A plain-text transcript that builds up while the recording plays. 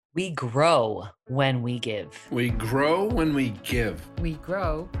We grow when we give. We grow when we give. We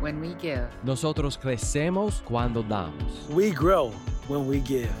grow when we give. Nosotros crecemos cuando damos. We grow when we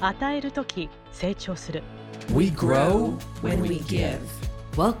give. 与えるとき成長する。 We grow when we give.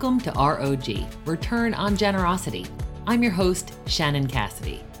 Welcome to ROG, Return on Generosity. I'm your host, Shannon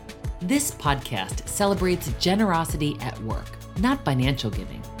Cassidy. This podcast celebrates generosity at work, not financial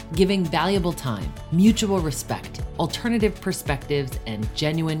giving. Giving valuable time, mutual respect, alternative perspectives, and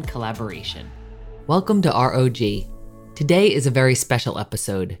genuine collaboration. Welcome to ROG. Today is a very special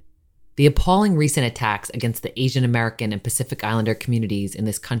episode. The appalling recent attacks against the Asian American and Pacific Islander communities in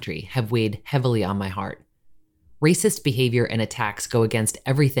this country have weighed heavily on my heart. Racist behavior and attacks go against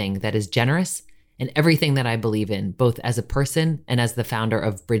everything that is generous and everything that I believe in, both as a person and as the founder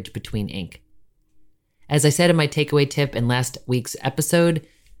of Bridge Between Inc. As I said in my takeaway tip in last week's episode,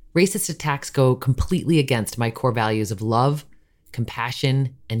 racist attacks go completely against my core values of love,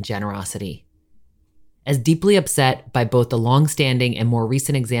 compassion, and generosity. As deeply upset by both the long-standing and more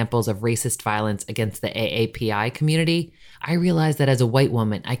recent examples of racist violence against the AAPI community, I realize that as a white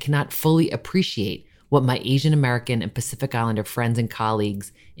woman, I cannot fully appreciate what my Asian American and Pacific Islander friends and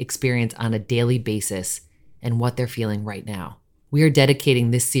colleagues experience on a daily basis and what they're feeling right now. We are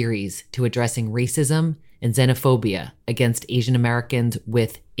dedicating this series to addressing racism and xenophobia against Asian Americans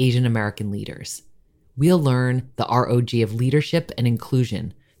with Asian American leaders. We'll learn the ROG of leadership and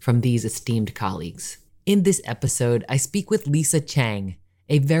inclusion from these esteemed colleagues. In this episode, I speak with Lisa Chang,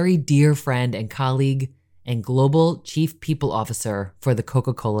 a very dear friend and colleague and global chief people officer for the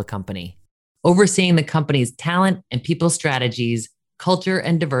Coca-Cola Company, overseeing the company's talent and people strategies, culture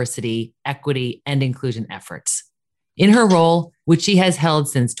and diversity, equity, and inclusion efforts. In her role, which she has held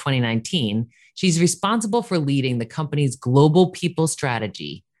since 2019, she's responsible for leading the company's global people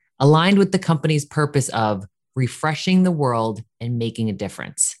strategy, aligned with the company's purpose of refreshing the world and making a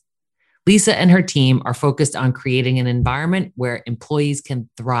difference. Lisa and her team are focused on creating an environment where employees can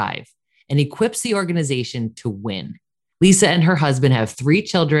thrive and equips the organization to win. Lisa and her husband have 3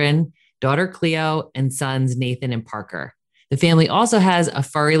 children, daughter Cleo and sons Nathan and Parker. The family also has a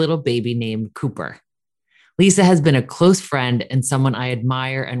furry little baby named Cooper. Lisa has been a close friend and someone I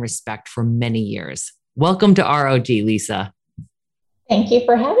admire and respect for many years. Welcome to ROG, Lisa. Thank you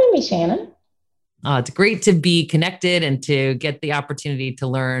for having me, Shannon. It's great to be connected and to get the opportunity to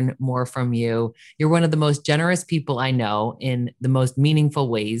learn more from you. You're one of the most generous people I know in the most meaningful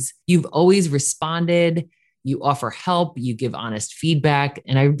ways. You've always responded, you offer help, you give honest feedback,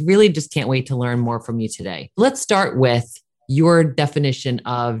 and I really just can't wait to learn more from you today. Let's start with your definition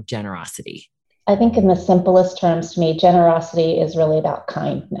of generosity. I think in the simplest terms to me, generosity is really about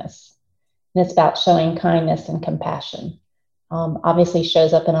kindness. And it's about showing kindness and compassion. Obviously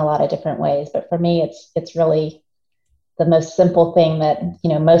shows up in a lot of different ways, but for me, it's really the most simple thing that,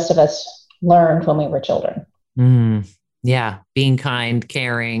 most of us learned when we were children. Yeah. Being kind,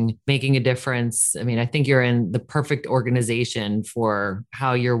 caring, making a difference. I mean, I think you're in the perfect organization for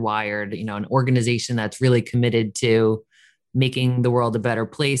how you're wired, an organization that's really committed to making the world a better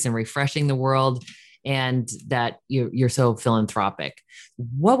place and refreshing the world, and that you're so philanthropic.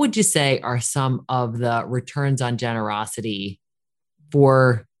 What would you say are some of the returns on generosity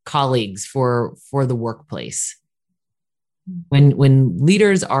for colleagues, for the workplace? When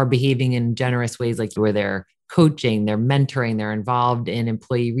leaders are behaving in generous ways, like where they're coaching, they're mentoring, they're involved in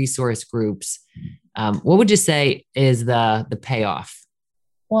employee resource groups, what would you say is the payoff?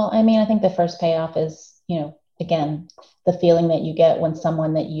 Well, I mean, I think the first payoff is, again, the feeling that you get when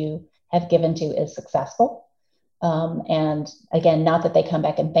someone that you have given to is successful. And again, not that they come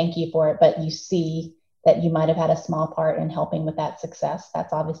back and thank you for it, but you see that you might have had a small part in helping with that success.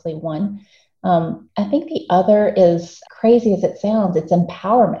 That's obviously one. I think the other is, crazy as it sounds, it's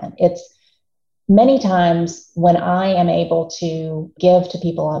empowerment. It's many times when I am able to give to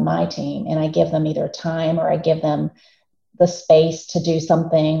people on my team and I give them either time or I give them the space to do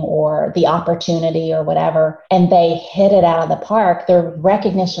something or the opportunity or whatever, and they hit it out of the park, the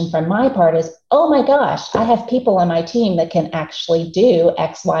recognition from my part is, oh my gosh, I have people on my team that can actually do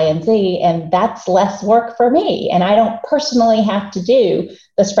X, Y, and Z, and that's less work for me. And I don't personally have to do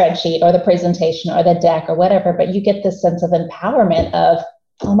the spreadsheet or the presentation or the deck or whatever, but you get this sense of empowerment of,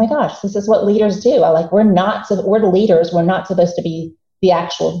 oh my gosh, this is what leaders do. We're the leaders. We're not supposed to be the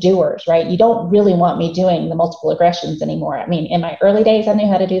actual doers, right? You don't really want me doing the multiple aggressions anymore. I mean, in my early days, I knew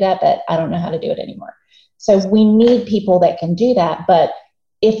how to do that, but I don't know how to do it anymore. So we need people that can do that. But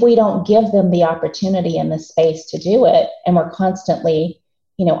if we don't give them the opportunity and the space to do it, and we're constantly,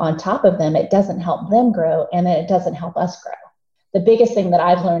 on top of them, it doesn't help them grow, and it doesn't help us grow. The biggest thing that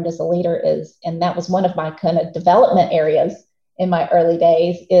I've learned as a leader is, and that was one of my kind of development areas in my early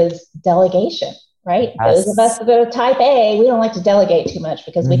days is delegation, right? Yes. Those of us that are type A, we don't like to delegate too much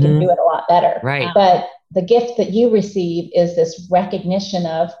because we can do it a lot better. Right. But the gift that you receive is this recognition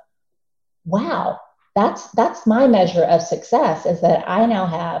of, wow, that's my measure of success, is that I now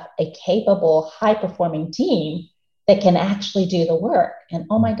have a capable, high-performing team that can actually do the work. And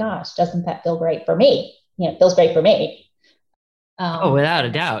oh my gosh, doesn't that feel great for me? It feels great for me. Without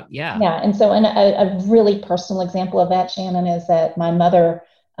a doubt. Yeah. Yeah. And so a really personal example of that, Shannon, is that my mother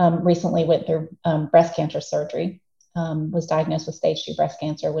recently went through breast cancer surgery, was diagnosed with stage 2 breast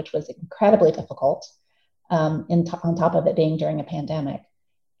cancer, which was incredibly difficult on top of it being during a pandemic.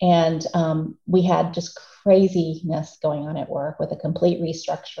 And we had just craziness going on at work with a complete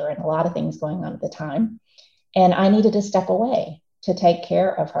restructure and a lot of things going on at the time. And I needed to step away to take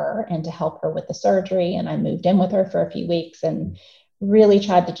care of her and to help her with the surgery. And I moved in with her for a few weeks and really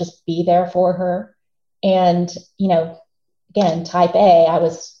tried to just be there for her. And, again, type A, I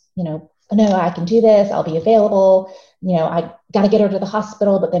was, no, I can do this. I'll be available. I got to get her to the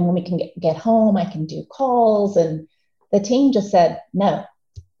hospital, but then when we can get home, I can do calls. And the team just said, no,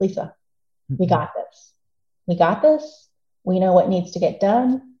 Lisa, we got this. We got this. We know what needs to get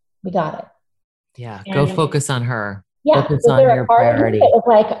done. We got it. Yeah. Go focus on her. Yeah. Focus on your priority. It was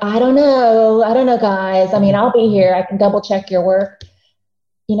like, I don't know, guys. I mean, I'll be here. I can double check your work.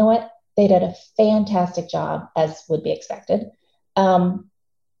 You know what? They did a fantastic job, as would be expected.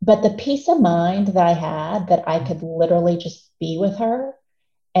 But the peace of mind that I had, that I could literally just be with her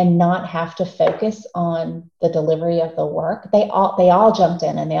and not have to focus on the delivery of the work, they all jumped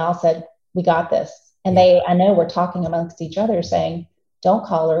in and they all said, we got this. And I know we're talking amongst each other saying, don't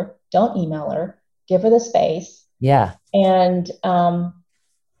call her, don't email her, give her the space. Yeah. And that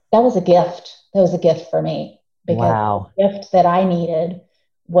was a gift. That was a gift for me, because the gift that I needed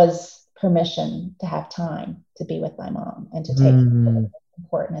was permission to have time to be with my mom and to take what was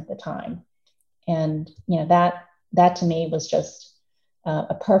important at the time. And, that to me was just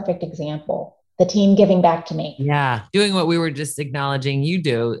a perfect example. The team giving back to me. Yeah. Doing what we were just acknowledging you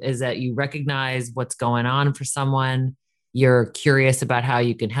do, is that you recognize what's going on for someone. You're curious about how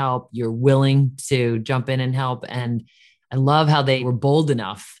you can help. You're willing to jump in and help. And I love how they were bold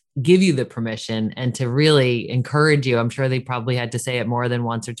enough, give you the permission and to really encourage you. I'm sure they probably had to say it more than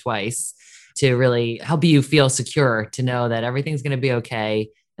once or twice to really help you feel secure, to know that everything's going to be okay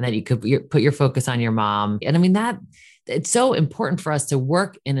and that you could put your focus on your mom. And I mean, it's so important for us to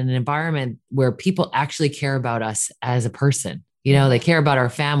work in an environment where people actually care about us as a person. They care about our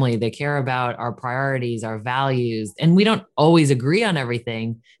family, they care about our priorities, our values, and we don't always agree on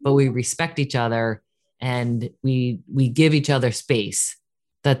everything, but we respect each other and we give each other space.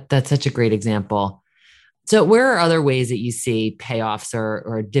 That's such a great example. So where are other ways that you see payoffs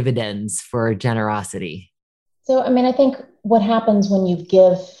or dividends for generosity? So, I think what happens when you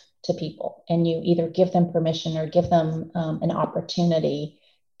give to people and you either give them permission or give them an opportunity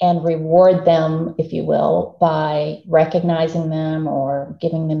and reward them, if you will, by recognizing them or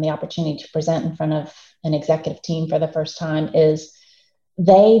giving them the opportunity to present in front of an executive team for the first time, is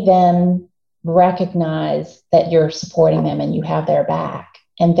they then recognize that you're supporting them and you have their back.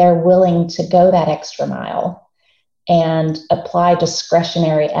 And they're willing to go that extra mile and apply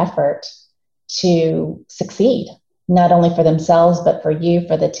discretionary effort to succeed, not only for themselves, but for you,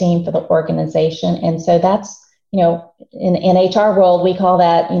 for the team, for the organization. And so that's, in HR world, we call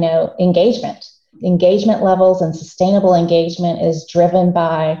that, engagement. Engagement levels and sustainable engagement is driven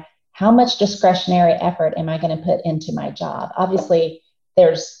by how much discretionary effort am I going to put into my job? Obviously,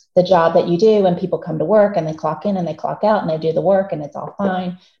 there's the job that you do and people come to work and they clock in and they clock out and they do the work and it's all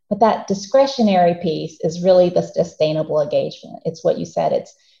fine. But that discretionary piece is really the sustainable engagement. It's what you said.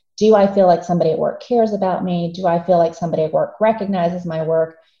 It's, do I feel like somebody at work cares about me? Do I feel like somebody at work recognizes my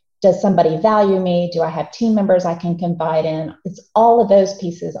work? Does somebody value me? Do I have team members I can confide in? It's all of those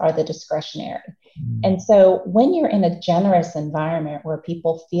pieces are the discretionary. And so when you're in a generous environment where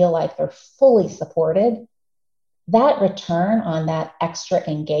people feel like they're fully supported, that return on that extra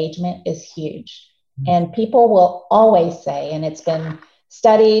engagement is huge. And people will always say, and it's been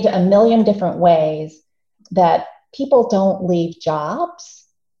studied a million different ways, that people don't leave jobs,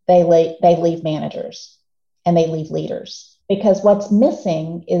 they leave managers and they leave leaders. Because what's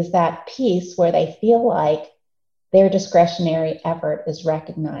missing is that piece where they feel like their discretionary effort is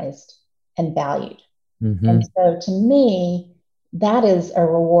recognized and valued. And so to me, that is a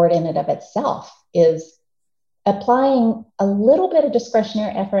reward in and of itself, is applying a little bit of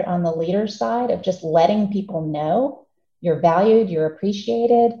discretionary effort on the leader side of just letting people know you're valued, you're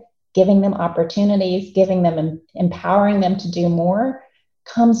appreciated, giving them opportunities, giving them, empowering them to do more,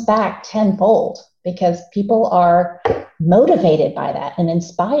 comes back tenfold, because people are motivated by that and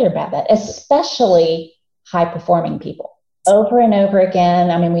inspired by that, especially high performing people. Over and over again,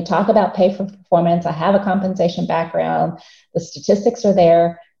 I mean, we talk about pay for performance. I have a compensation background. The statistics are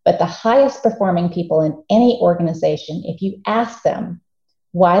there, but the highest performing people in any organization, if you ask them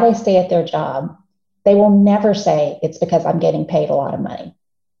why they stay at their job, they will never say it's because I'm getting paid a lot of money.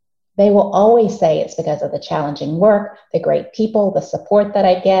 They will always say it's because of the challenging work, the great people, the support that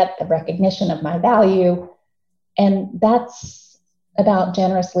I get, the recognition of my value. And that's about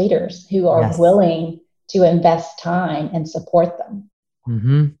generous leaders who are willing to invest time and support them.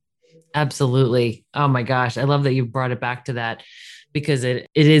 Mm-hmm. Absolutely. Oh my gosh. I love that you brought it back to that, because it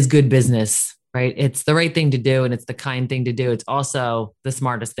is good business, right? It's the right thing to do. And it's the kind thing to do. It's also the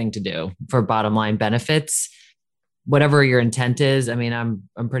smartest thing to do for bottom line benefits, whatever your intent is. I mean,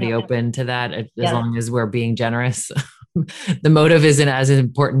 I'm pretty open to that as long as we're being generous. The motive isn't as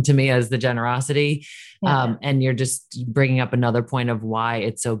important to me as the generosity. And you're just bringing up another point of why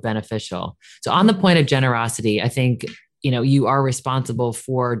it's so beneficial. So on the point of generosity, I think, you are responsible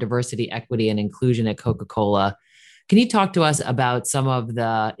for diversity, equity, and inclusion at Coca-Cola. Can you talk to us about some of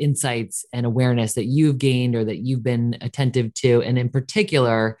the insights and awareness that you've gained or that you've been attentive to, and in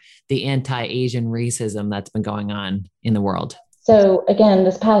particular, the anti-Asian racism that's been going on in the world? So again,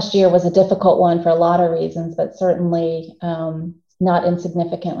 this past year was a difficult one for a lot of reasons, but certainly not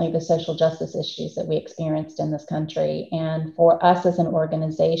insignificantly the social justice issues that we experienced in this country. And for us as an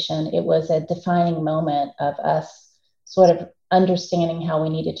organization, it was a defining moment of us sort of understanding how we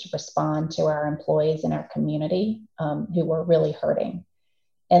needed to respond to our employees in our community who were really hurting.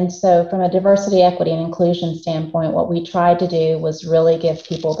 And so from a diversity, equity, and inclusion standpoint, what we tried to do was really give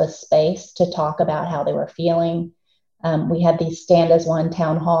people the space to talk about how they were feeling. We had these stand as one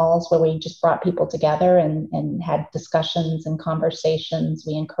town halls where we just brought people together and had discussions and conversations.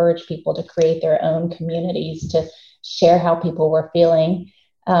 We encouraged people to create their own communities to share how people were feeling.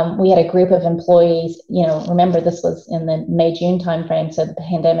 We had a group of employees, remember this was in the May-June timeframe, so the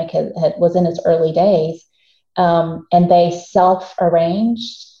pandemic was in its early days, and they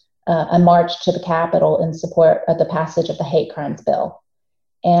self-arranged a march to the Capitol in support of the passage of the hate crimes bill.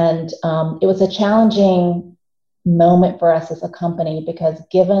 And it was a challenging moment for us as a company because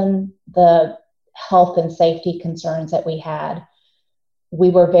given the health and safety concerns that we had, we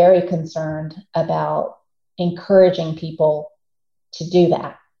were very concerned about encouraging people to do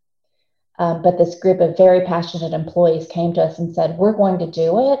that. But this group of very passionate employees came to us and said, we're going to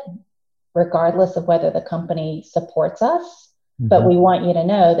do it regardless of whether the company supports us, but we want you to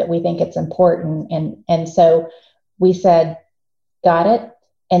know that we think it's important. And so we said, got it.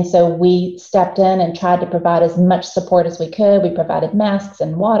 And so we stepped in and tried to provide as much support as we could. We provided masks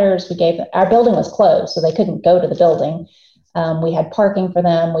and waters. Our building was closed, so they couldn't go to the building. We had parking for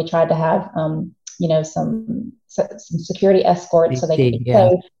them. We tried to have, some security escorts so they could be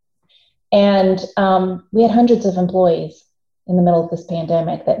safe. And we had hundreds of employees in the middle of this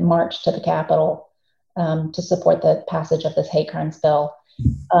pandemic that marched to the Capitol to support the passage of this hate crimes bill.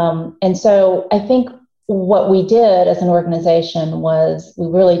 And so I think what we did as an organization was we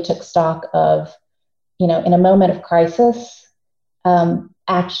really took stock of, in a moment of crisis,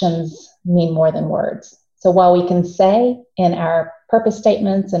 actions mean more than words. So while we can say in our purpose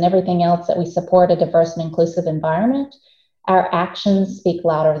statements and everything else that we support a diverse and inclusive environment, our actions speak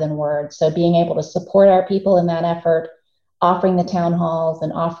louder than words. So being able to support our people in that effort, offering the town halls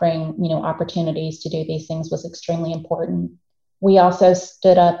and offering, opportunities to do these things was extremely important. We also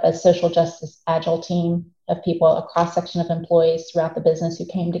stood up a social justice agile team of people, a cross-section of employees throughout the business who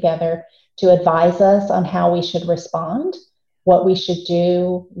came together to advise us on how we should respond, what we should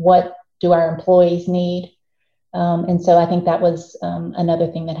do, what do our employees need. And so I think that was another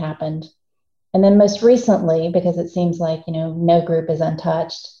thing that happened. And then most recently, because it seems like, no group is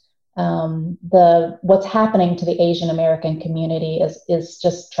untouched, what's happening to the Asian American community is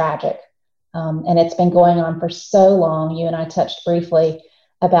just tragic. And it's been going on for so long. You and I touched briefly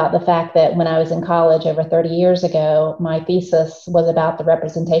about the fact that when I was in college over 30 years ago, my thesis was about the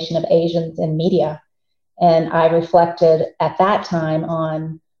representation of Asians in media. And I reflected at that time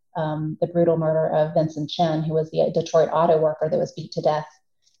on the brutal murder of Vincent Chin, who was the Detroit auto worker that was beat to death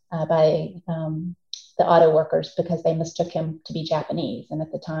by the auto workers because they mistook him to be Japanese. And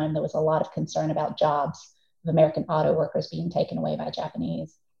at the time, there was a lot of concern about jobs of American auto workers being taken away by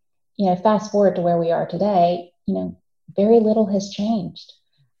Japanese. Fast forward to where we are today, very little has changed.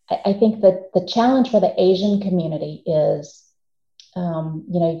 I think that the challenge for the Asian community is,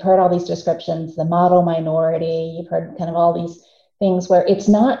 you've heard all these descriptions, the model minority, you've heard kind of all these things where it's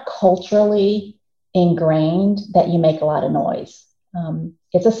not culturally ingrained that you make a lot of noise.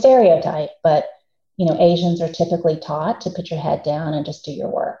 It's a stereotype, but Asians are typically taught to put your head down and just do your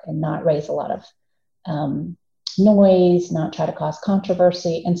work and not raise a lot of noise, not try to cause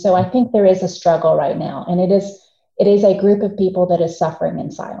controversy. And so I think there is a struggle right now, and it is a group of people that is suffering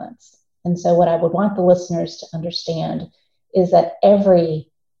in silence. And so what I would want the listeners to understand is that every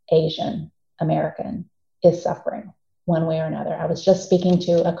Asian American is suffering one way or another. I was just speaking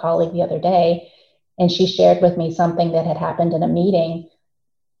to a colleague the other day, and she shared with me something that had happened in a meeting,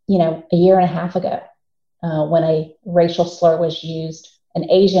 a year and a half ago, when an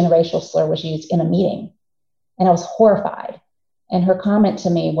Asian racial slur was used in a meeting. And I was horrified. And her comment to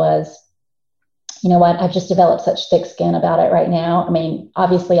me was, you know what, I've just developed such thick skin about it right now. I mean,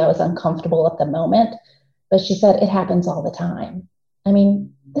 obviously I was uncomfortable at the moment, but she said, it happens all the time. I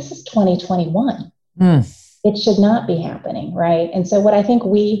mean, this is 2021. It should not be happening, right? And so what I think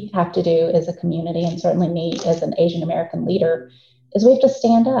we have to do as a community, and certainly me as an Asian American leader, is we have to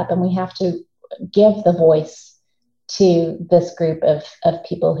stand up and we have to give the voice to this group of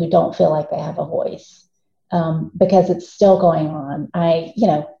people who don't feel like they have a voice, because it's still going on.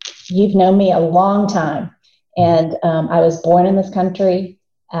 You've known me a long time, and I was born in this country,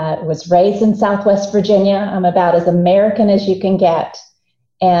 was raised in Southwest Virginia. I'm about as American as you can get.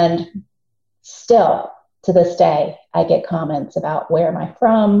 And still, to this day, I get comments about where am I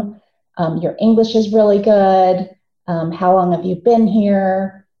from? Your English is really good. How long have you been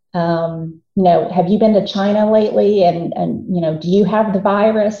here? Have you been to China lately? And do you have the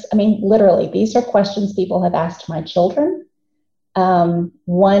virus? I mean, literally, these are questions people have asked my children. This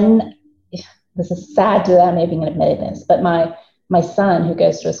is sad to them even admitting this, but my son, who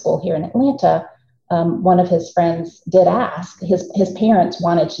goes to a school here in Atlanta, one of his friends did ask. His parents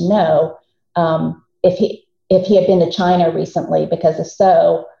wanted to know if he had been to China recently, because if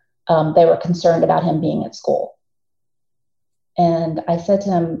so, they were concerned about him being at school. And I said to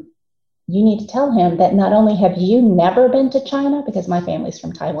him, you need to tell him that not only have you never been to China, because my family's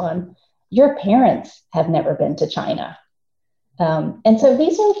from Taiwan, your parents have never been to China. And so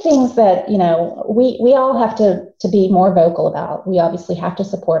these are things that, we all have to be more vocal about. We obviously have to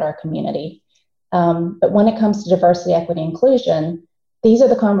support our community. But when it comes to diversity, equity, inclusion, these are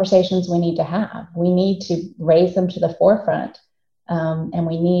the conversations we need to have. We need to raise them to the forefront. And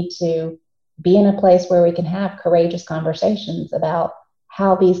we need to be in a place where we can have courageous conversations about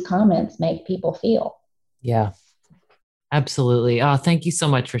how these comments make people feel. Yeah, absolutely. Oh, thank you so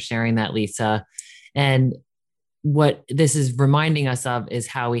much for sharing that, Lisa. And what this is reminding us of is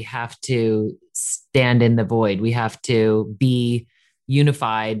how we have to stand in the void. We have to be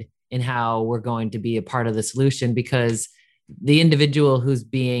unified in how we're going to be a part of the solution, because the individual who's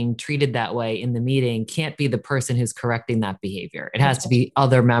being treated that way in the meeting can't be the person who's correcting that behavior. It has to be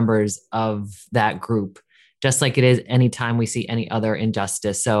other members of that group, just like it is anytime we see any other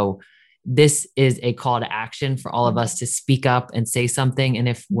injustice. So this is a call to action for all of us to speak up and say something. And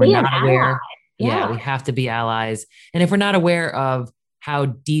if we're not aware, we have to be allies. And if we're not aware of how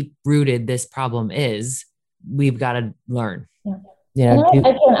deep rooted this problem is, we've got to learn.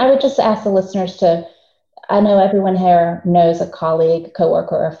 I would just ask the listeners I know everyone here knows a colleague,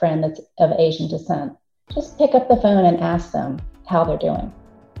 coworker, or a friend that's of Asian descent. Just pick up the phone and ask them how they're doing,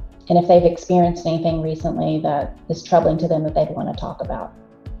 and if they've experienced anything recently that is troubling to them that they'd want to talk about.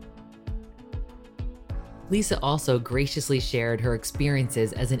 Lisa also graciously shared her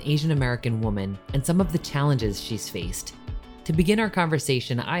experiences as an Asian American woman and some of the challenges she's faced. To begin our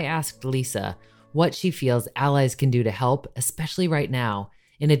conversation, I asked Lisa what she feels allies can do to help, especially right now,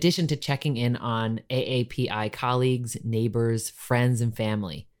 in addition to checking in on AAPI colleagues, neighbors, friends, and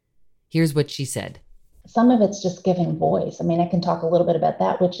family. Here's what she said. Some of it's just giving voice. I mean, I can talk a little bit about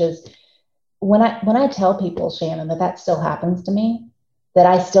that, which is when I tell people, Shannon, that still happens to me, that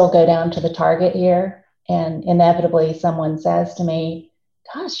I still go down to the Target here and inevitably someone says to me,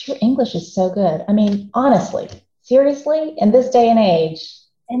 gosh, your English is so good. I mean, honestly, seriously, in this day and age.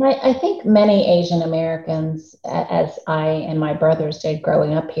 And I think many Asian Americans, as I and my brothers did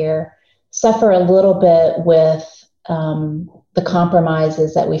growing up here, suffer a little bit with the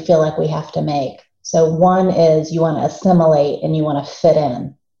compromises that we feel like we have to make. So one is you want to assimilate and you want to fit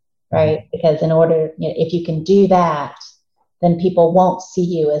in, right? Because in order, if you can do that, then people won't see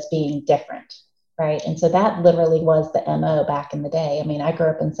you as being different, right? And so that literally was the MO back in the day. I mean, I grew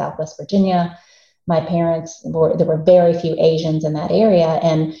up in Southwest Virginia. My parents there were very few Asians in that area,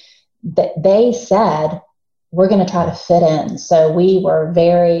 and they said, we're going to try to fit in. So we were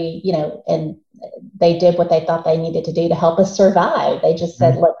very, and they did what they thought they needed to do to help us survive. They just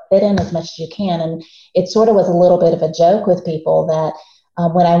said, let's fit in as much as you can. And it sort of was a little bit of a joke with people that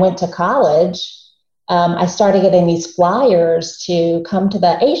when I went to college, I started getting these flyers to come to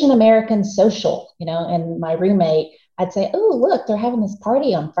the Asian American social, and my roommate, I'd say, oh, look, they're having this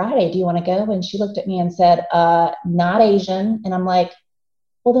party on Friday. Do you want to go? And she looked at me and said, not Asian. And I'm like,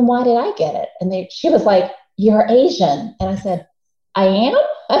 well, then why did I get it? And she was like, you're Asian. And I said, I am?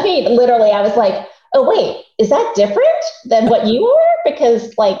 I mean, literally, I was like, oh, wait, is that different than what you were?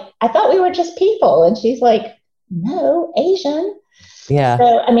 Because I thought we were just people. And she's like, no, Asian. Yeah.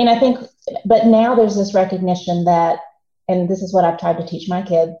 So, I mean, I think, but now there's this recognition that, and this is what I've tried to teach my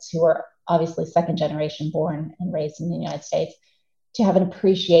kids who are obviously second generation born and raised in the United States, to have an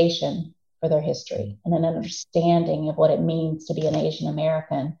appreciation for their history and an understanding of what it means to be an Asian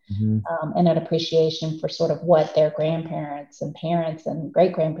American, and an appreciation for sort of what their grandparents and parents and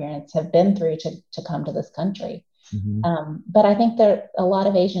great grandparents have been through to come to this country. But I think that a lot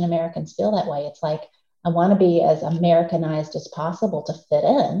of Asian Americans feel that way. It's like, I want to be as Americanized as possible to fit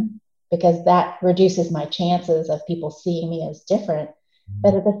in, because that reduces my chances of people seeing me as different.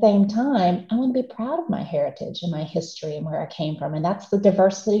 But at the same time, I want to be proud of my heritage and my history and where I came from. And that's the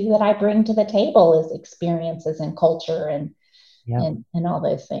diversity that I bring to the table, is experiences and culture and all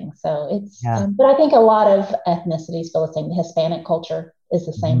those things. So it's, but I think a lot of ethnicities feel the same. The Hispanic culture is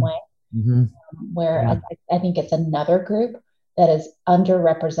the same way, where I think it's another group that is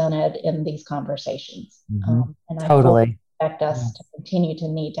underrepresented in these conversations. And I totally expect us to continue to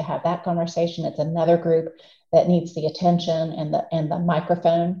need to have that conversation. It's another group that needs the attention and the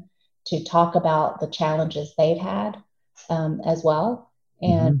microphone to talk about the challenges they've had as well.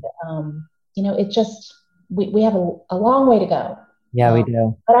 And, it just, we have a long way to go. Yeah, we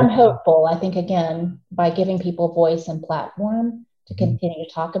do. But I'm hopeful. I think, again, by giving people voice and platform to continue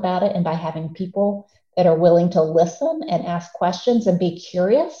to talk about it, and by having people that are willing to listen and ask questions and be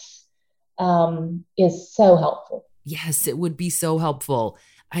curious, is so helpful. Yes, it would be so helpful.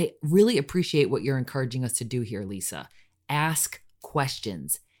 I really appreciate what you're encouraging us to do here, Lisa. Ask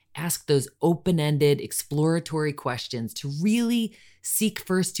questions. Ask those open-ended, exploratory questions to really seek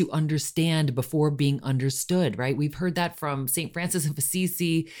first to understand before being understood, right? We've heard that from St. Francis of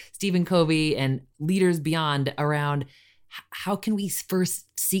Assisi, Stephen Covey, and leaders beyond around how can we first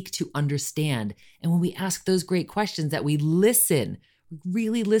seek to understand? And when we ask those great questions, that we listen,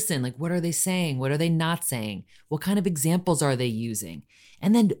 really listen, like what are they saying? What are they not saying? What kind of examples are they using?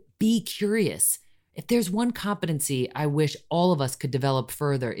 And then be curious. If there's one competency I wish all of us could develop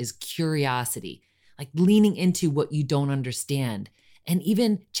further, is curiosity, like leaning into what you don't understand and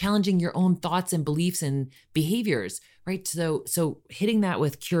even challenging your own thoughts and beliefs and behaviors, right? So hitting that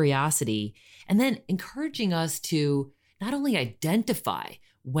with curiosity, and then encouraging us to not only identify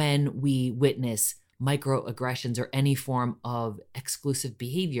when we witness microaggressions or any form of exclusive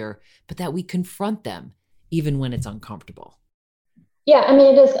behavior, but that we confront them even when it's uncomfortable. Yeah, I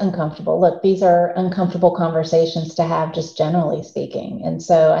mean, it is uncomfortable. Look, these are uncomfortable conversations to have, just generally speaking. And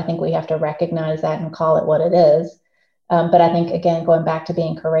so I think we have to recognize that and call it what it is. But I think, again, going back to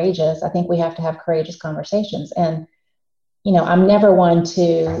being courageous, I think we have to have courageous conversations. And, I'm never one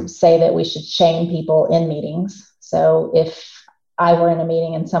to say that we should shame people in meetings. So if I were in a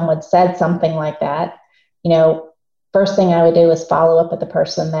meeting and someone said something like that, first thing I would do is follow up with the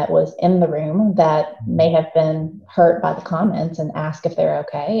person that was in the room that may have been hurt by the comments, and ask if they're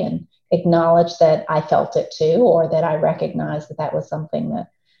okay, and acknowledge that I felt it too, or that I recognized that that was something that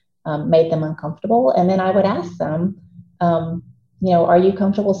made them uncomfortable. And then I would ask them, are you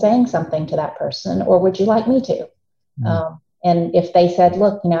comfortable saying something to that person, or would you like me to? And if they said,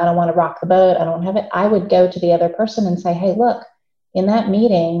 look, I don't want to rock the boat, I don't have it, I would go to the other person and say, hey, look, in that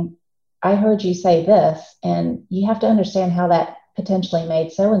meeting, I heard you say this, and you have to understand how that potentially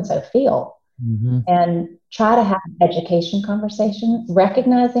made so-and-so feel. And try to have an education conversation,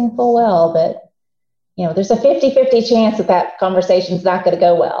 recognizing full well that, there's a 50-50 chance that conversation is not going to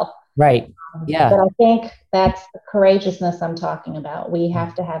go well. Right. Yeah. But I think that's the courageousness I'm talking about. We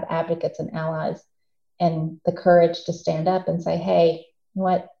have to have advocates and allies, and the courage to stand up and say, hey, you know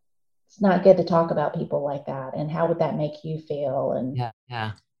what? It's not good to talk about people like that. And how would that make you feel? And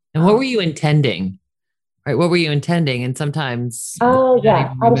yeah. And what were you intending? Right? What were you intending? And sometimes, I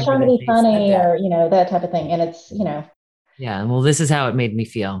was trying to be funny, or that type of thing. And it's, Yeah. Well, this is how it made me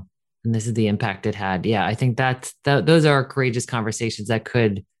feel, and this is the impact it had. Yeah. I think those are courageous conversations that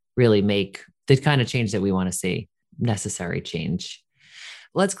could really make the kind of change that we want to see, necessary change.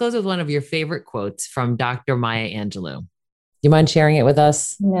 Let's close with one of your favorite quotes from Dr. Maya Angelou. You mind sharing it with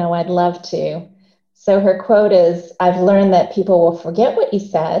us? No, I'd love to. So her quote is, I've learned that people will forget what you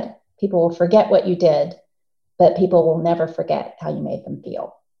said, people will forget what you did, but people will never forget how you made them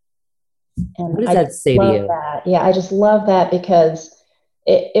feel. And what does that say to you? Yeah, I just love that, because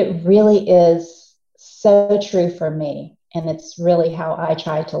it really is so true for me. And it's really how I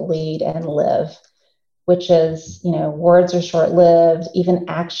try to lead and live, which is, words are short-lived, even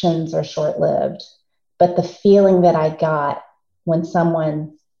actions are short-lived. But the feeling that I got when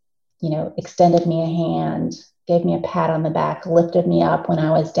someone, extended me a hand, gave me a pat on the back, lifted me up when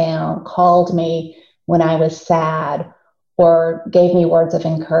I was down, called me when I was sad, or gave me words of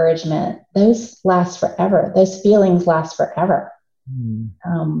encouragement, those last forever. Those feelings last forever.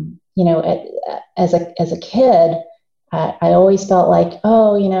 As a kid, I always felt like,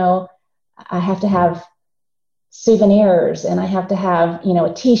 I have to have souvenirs and I have to have,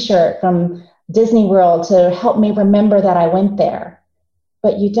 a t-shirt from Disney World to help me remember that I went there.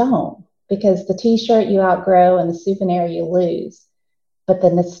 But you don't, because the t-shirt you outgrow and the souvenir you lose. But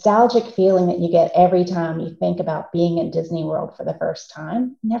the nostalgic feeling that you get every time you think about being in Disney World for the first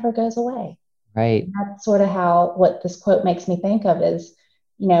time never goes away. Right. And that's sort of what this quote makes me think of is,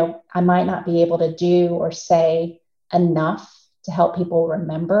 I might not be able to do or say enough to help people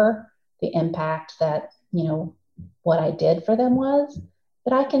remember the impact that, what I did for them was,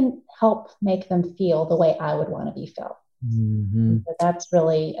 but I can help make them feel the way I would want to be felt. Mm-hmm. So that's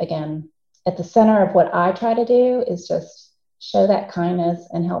really, again, at the center of what I try to do is just show that kindness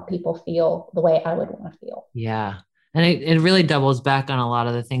and help people feel the way I would want to feel. Yeah. And it really doubles back on a lot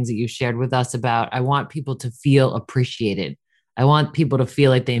of the things that you shared with us about, I want people to feel appreciated. I want people to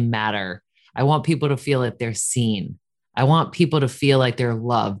feel like they matter. I want people to feel like they're seen. I want people to feel like they're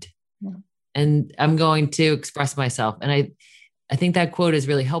loved. Yeah. And I'm going to express myself. And I think that quote is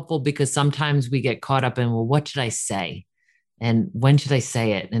really helpful because sometimes we get caught up in, well, what should I say? And when should I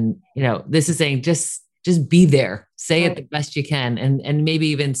say it? And, this is saying, just be there, say it the best you can. And maybe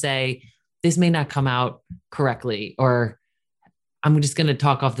even say, this may not come out correctly, or I'm just going to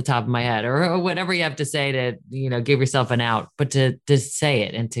talk off the top of my head, or whatever you have to say to, give yourself an out, but to say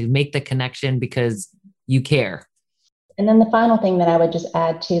it and to make the connection because you care. And then the final thing that I would just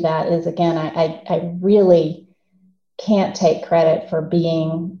add to that is, again, I really can't take credit for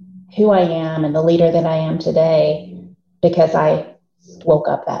being who I am and the leader that I am today because I woke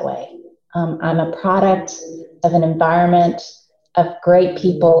up that way. I'm a product of an environment of great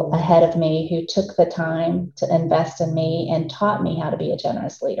people ahead of me who took the time to invest in me and taught me how to be a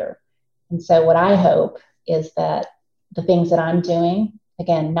generous leader. And so what I hope is that the things that I'm doing,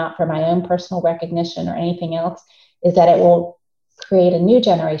 again, not for my own personal recognition or anything else, is that it will create a new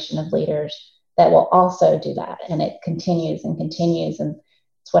generation of leaders that will also do that. And it continues and continues. And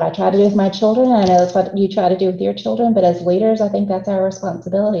it's what I try to do with my children. And I know that's what you try to do with your children. But as leaders, I think that's our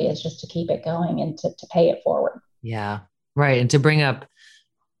responsibility, is just to keep it going and to pay it forward. Yeah, right. And to bring up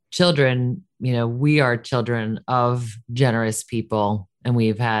children, we are children of generous people, and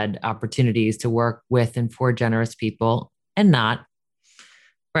we've had opportunities to work with and for generous people and not.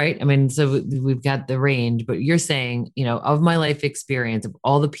 Right. I mean, so we've got the range, but you're saying, of my life experience, of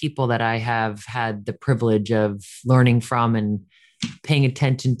all the people that I have had the privilege of learning from and paying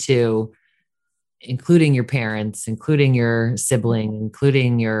attention to, including your parents, including your sibling,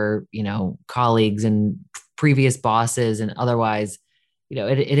 including your, colleagues and previous bosses and otherwise,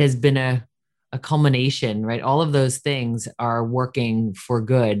 it has been a culmination, right? All of those things are working for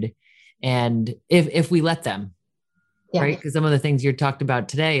good. And if we let them, yeah. Right? Because some of the things you're talked about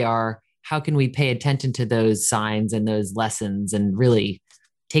today are, how can we pay attention to those signs and those lessons and really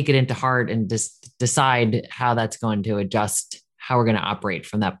take it into heart and just decide how that's going to adjust how we're going to operate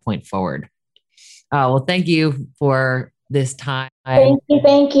from that point forward. Well, thank you for this time. Thank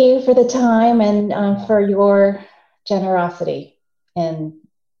you for the time and for your generosity and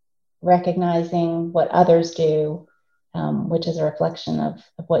recognizing what others do, which is a reflection of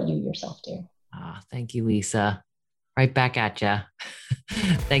what you yourself do. Thank you, Lisa. Right back at you.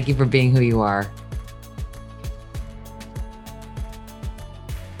 Thank you for being who you are.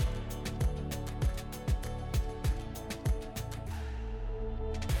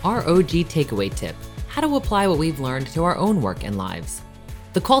 Our OG takeaway tip: how to apply what we've learned to our own work and lives.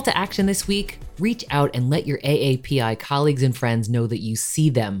 The call to action this week: reach out and let your AAPI colleagues and friends know that you see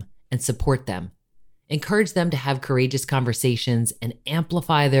them and support them. Encourage them to have courageous conversations and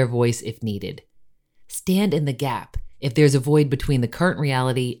amplify their voice if needed. Stand in the gap if there's a void between the current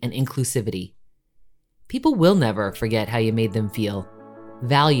reality and inclusivity. People will never forget how you made them feel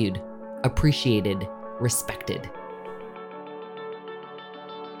valued, appreciated, respected.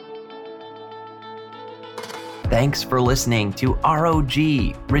 Thanks for listening to ROG,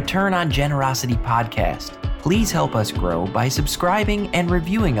 Return on Generosity Podcast. Please help us grow by subscribing and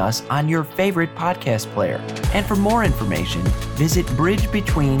reviewing us on your favorite podcast player. And for more information, visit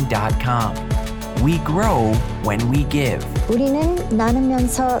bridgebetween.com. We grow when we give. 우리는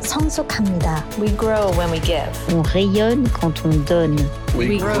나누면서 성숙합니다. We grow when we give. On rayonne quand on donne.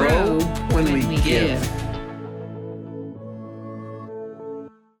 We grow when we give.